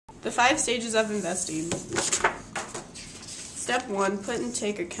The 5 stages of investing. Step 1, put and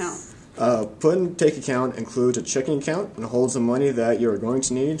take account. Put and take account includes a checking account and holds the money that you are going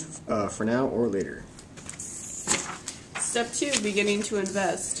to need for now or later. Step 2, beginning to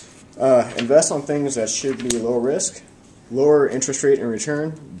invest. Invest on things that should be low risk, lower interest rate in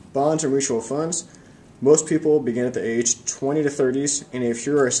return, bonds and mutual funds. Most people begin at the age 20 to 30s, and if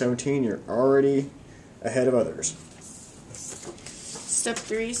you are 17, you're already ahead of others. Step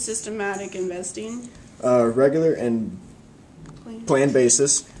 3, systematic investing. Regular and planned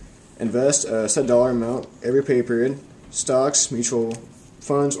basis. Invest a set dollar amount every pay period. Stocks, mutual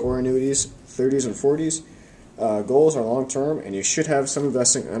funds, or annuities, 30s and 40s. Goals are long term, and you should have some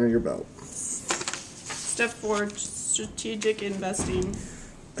investing under your belt. Step 4, strategic investing.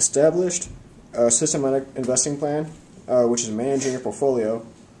 Established a systematic investing plan, which is managing your portfolio.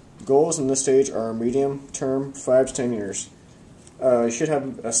 Goals in this stage are medium term, 5 to 10 years. You should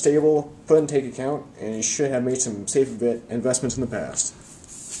have a stable put and take account, and you should have made some safe investments in the past.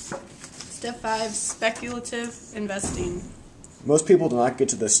 Step 5, speculative investing. Most people do not get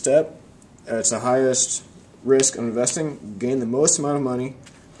to this step. It's the highest risk of investing, gain the most amount of money,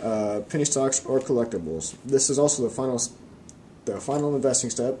 penny stocks or collectibles. This is also the final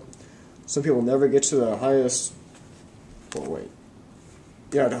investing step. Some people never get to the highest,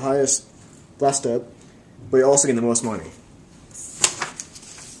 the highest last step, but you also gain the most money.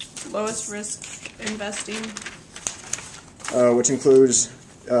 Lowest risk investing. Which includes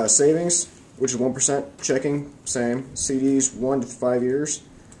savings, which is 1%, checking, same, CDs 1 to 5 years.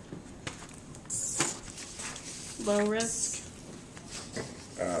 Low risk.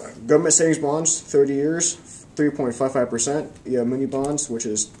 Government savings bonds, 30 years, 3.55%. You have muni bonds, which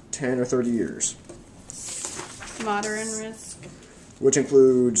is 10 or 30 years. Moderate risk. Which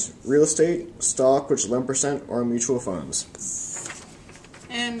includes real estate, stock, which is 11%, or mutual funds.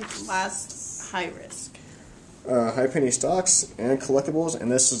 And last, high risk. High penny stocks and collectibles, and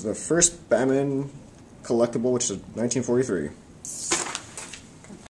this is the first Batman collectible, which is 1943.